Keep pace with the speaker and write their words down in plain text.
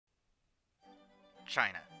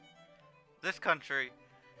China. This country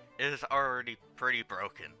is already pretty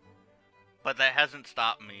broken, but that hasn't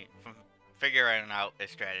stopped me from figuring out a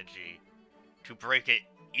strategy to break it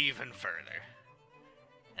even further.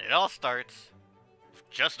 And it all starts with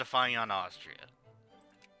justifying on Austria.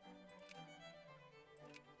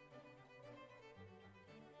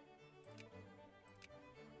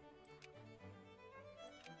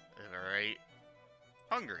 Alright,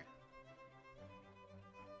 Hungary.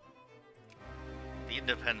 The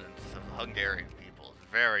independence of the Hungarian people is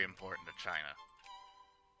very important to China.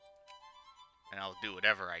 And I'll do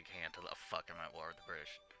whatever I can to the fuck I'm at war with the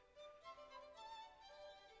British.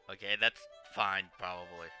 Okay, that's fine,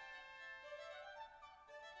 probably.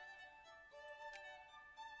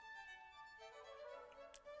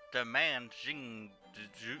 Demand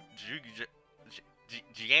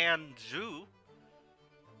Jiangsu.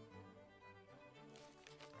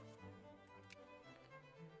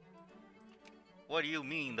 What do you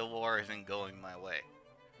mean the war isn't going my way?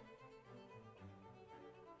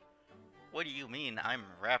 What do you mean I'm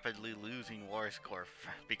rapidly losing war score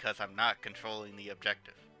because I'm not controlling the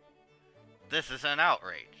objective? This is an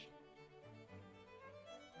outrage.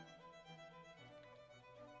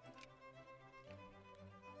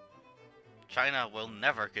 China will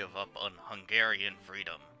never give up on Hungarian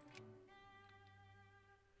freedom.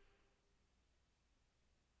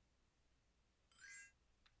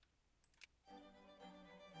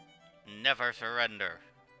 Never surrender.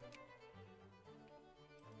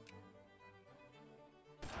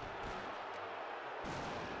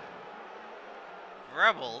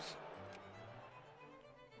 Rebels?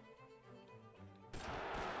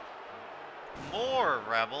 More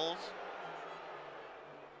rebels?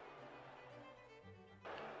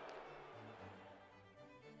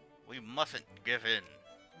 We mustn't give in.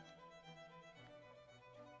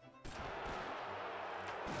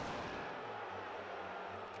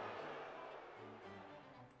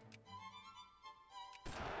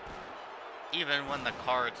 Even when the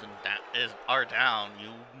cards are down,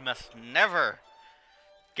 you must never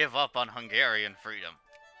give up on Hungarian freedom.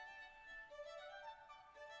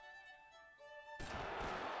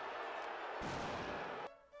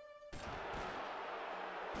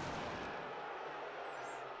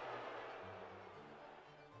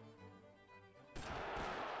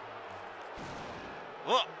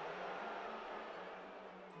 Whoa!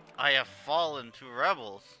 I have fallen to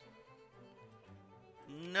rebels.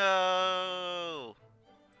 No!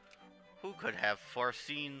 Who could have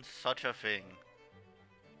foreseen such a thing?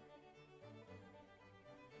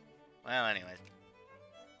 Well, anyways.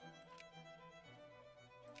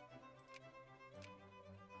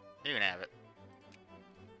 You can have it.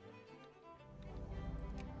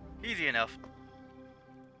 Easy enough.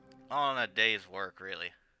 All in a day's work,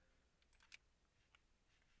 really.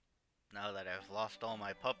 Now that I've lost all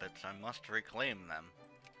my puppets, I must reclaim them.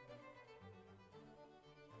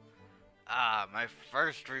 Ah, my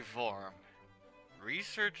first reform.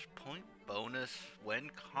 Research point bonus when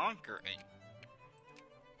conquering.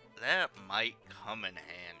 That might come in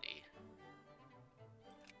handy.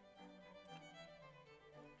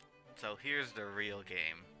 So here's the real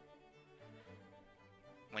game.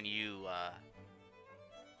 When you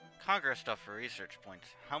conquer stuff for research points,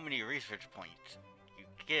 how many research points you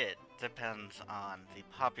get depends on the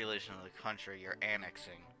population of the country you're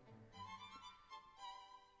annexing.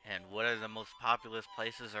 And what are the most populous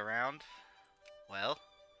places around? Well,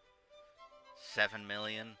 7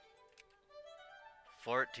 million,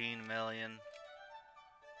 14 million,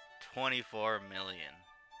 24 million.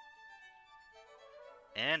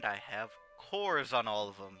 And I have cores on all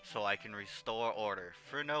of them, so I can restore order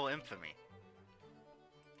for no infamy.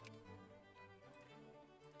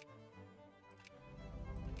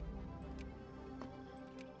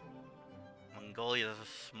 Mongolia is a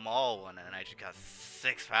small one, and I just got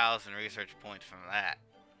 6,000 research points from that.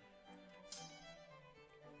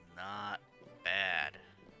 Not bad.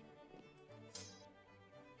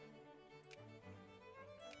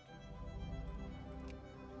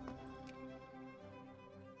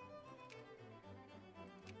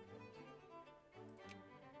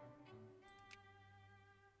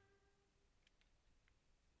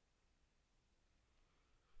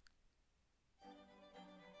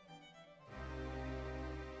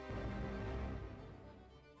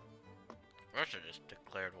 Russia just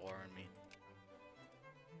declared war on me.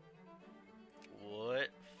 What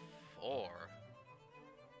for?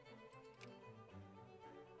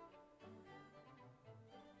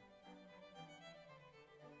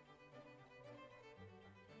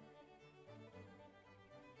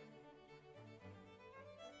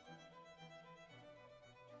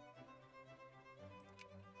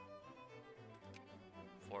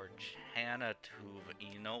 for Chanatuv.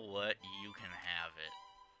 You know what? You can have it.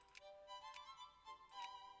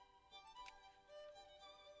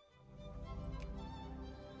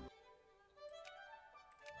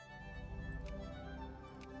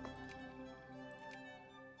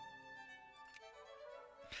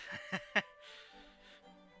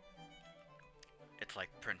 It's like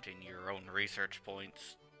printing your own research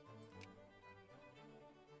points.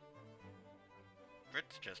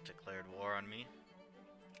 Brits just declared war on me.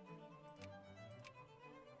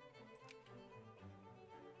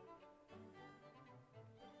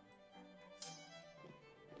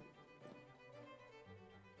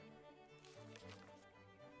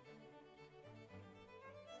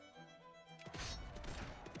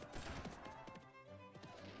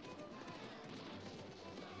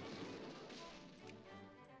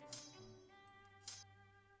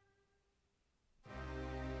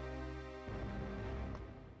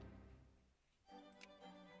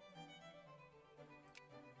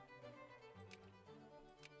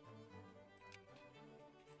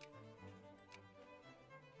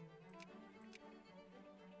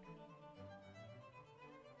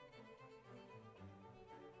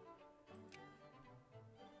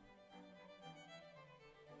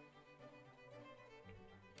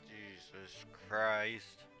 Jesus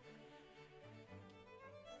Christ.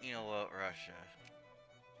 You know what, Russia?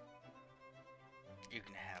 You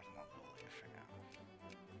can have Mongolia for now.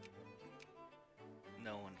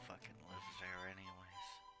 No one fucking lives there anyways.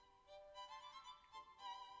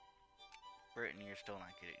 Britain, you're still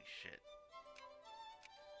not getting shit.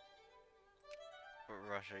 But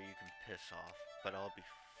Russia, you can piss off. But I'll be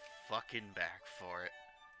fucking back for it.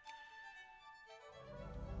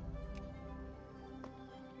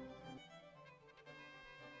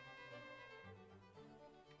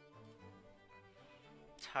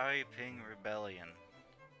 Taiping Rebellion.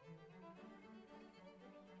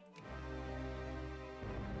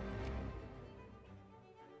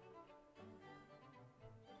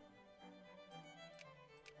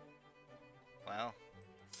 Well,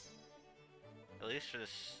 at least for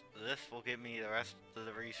this will give me the rest of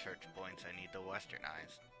the research points I need to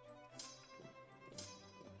westernize.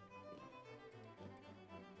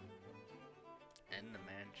 End the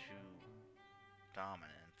Manchu dominance.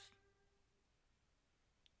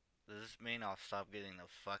 Does this mean I'll stop getting the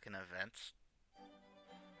fucking events?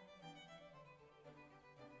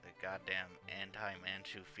 The goddamn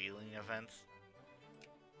anti-Manchu feeling events?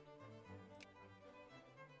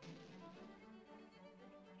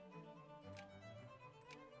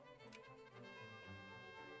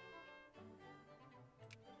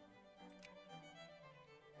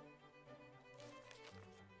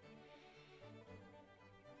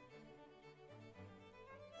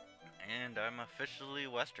 And I'm officially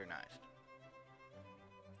westernized.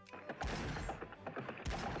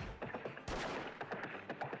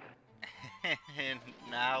 And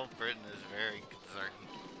now Britain is very concerned.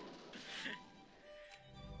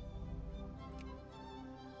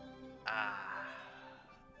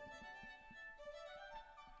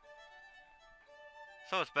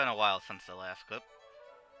 So it's been a while since the last clip.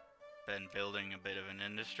 Been building a bit of an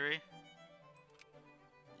industry.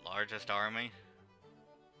 Largest army.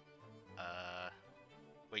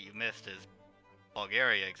 What you missed is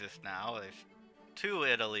Bulgaria exists now. There's 2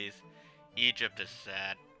 Italies. Egypt is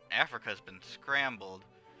sad. Africa's been scrambled.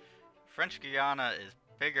 French Guiana is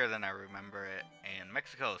bigger than I remember it, and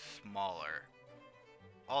Mexico is smaller.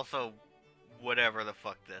 Also, whatever the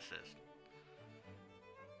fuck this is.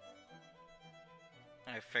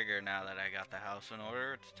 I figure now that I got the house in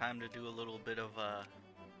order, it's time to do a little bit of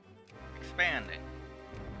expanding.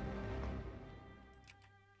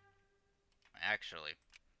 Actually,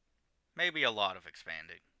 maybe a lot of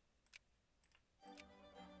expanding.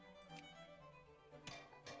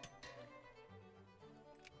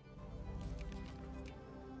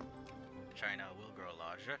 China will grow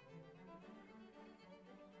larger.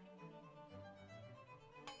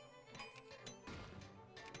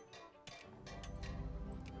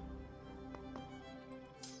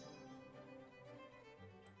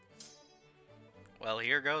 Well,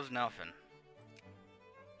 here goes nothing.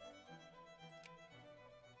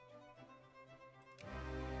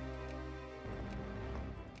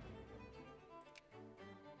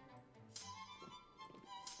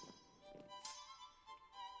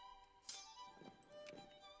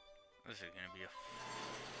 This is gonna be a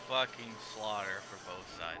fucking slaughter for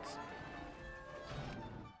both sides.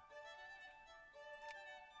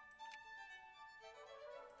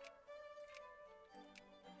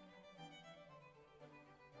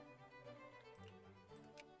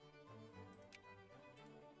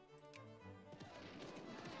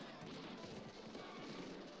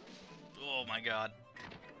 Oh my god.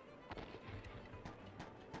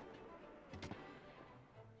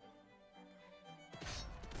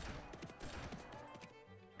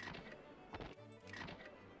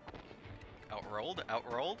 Outrolled?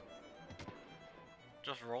 Outrolled?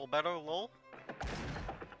 Just roll better, lol?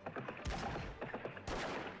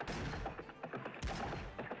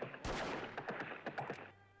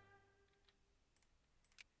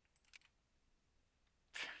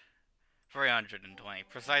 $320.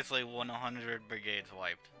 Precisely 100 brigades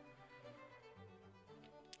wiped.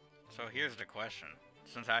 So here's the question.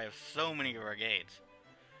 Since I have so many brigades,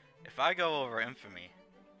 if I go over infamy,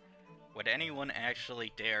 would anyone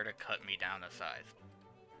actually dare to cut me down a size?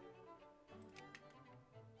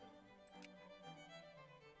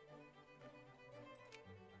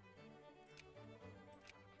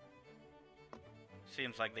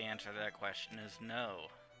 Seems like the answer to that question is no.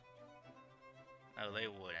 No, they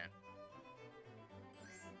wouldn't.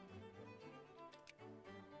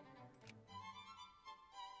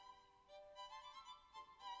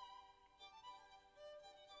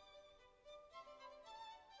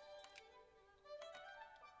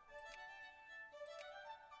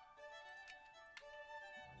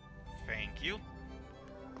 Thank you.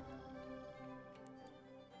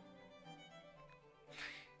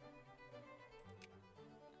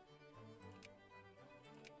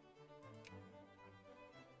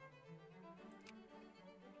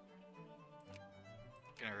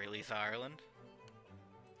 Gonna release Ireland.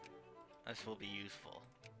 This will be useful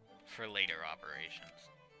for later operations.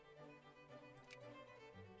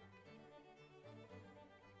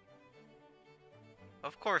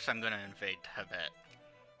 Of course I'm gonna invade Tibet.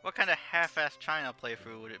 What kind of half-assed China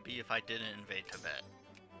playthrough would it be if I didn't invade Tibet?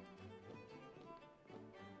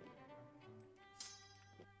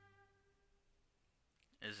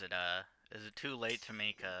 Is it too late to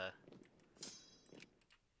make a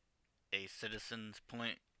citizen's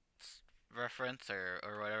points reference or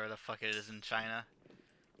whatever the fuck it is in China?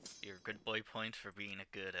 Your good boy points for being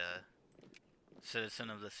a good citizen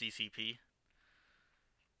of the CCP.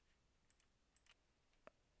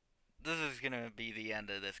 This is gonna be the end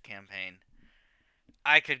of this campaign.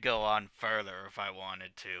 I could go on further if I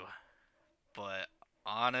wanted to, but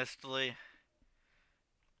honestly,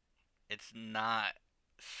 it's not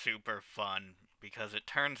super fun because it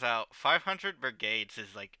turns out 500 brigades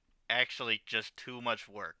is like actually just too much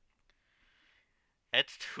work.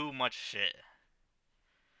 It's too much shit.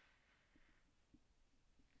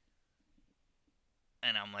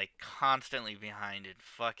 And I'm like constantly behind in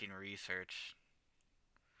fucking research.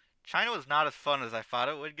 China was not as fun as I thought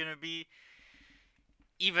it was gonna be,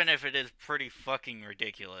 even if it is pretty fucking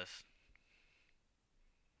ridiculous.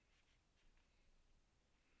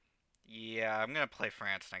 Yeah, I'm gonna play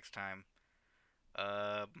France next time.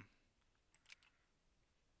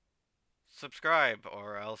 Subscribe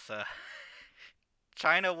or else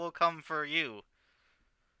China will come for you.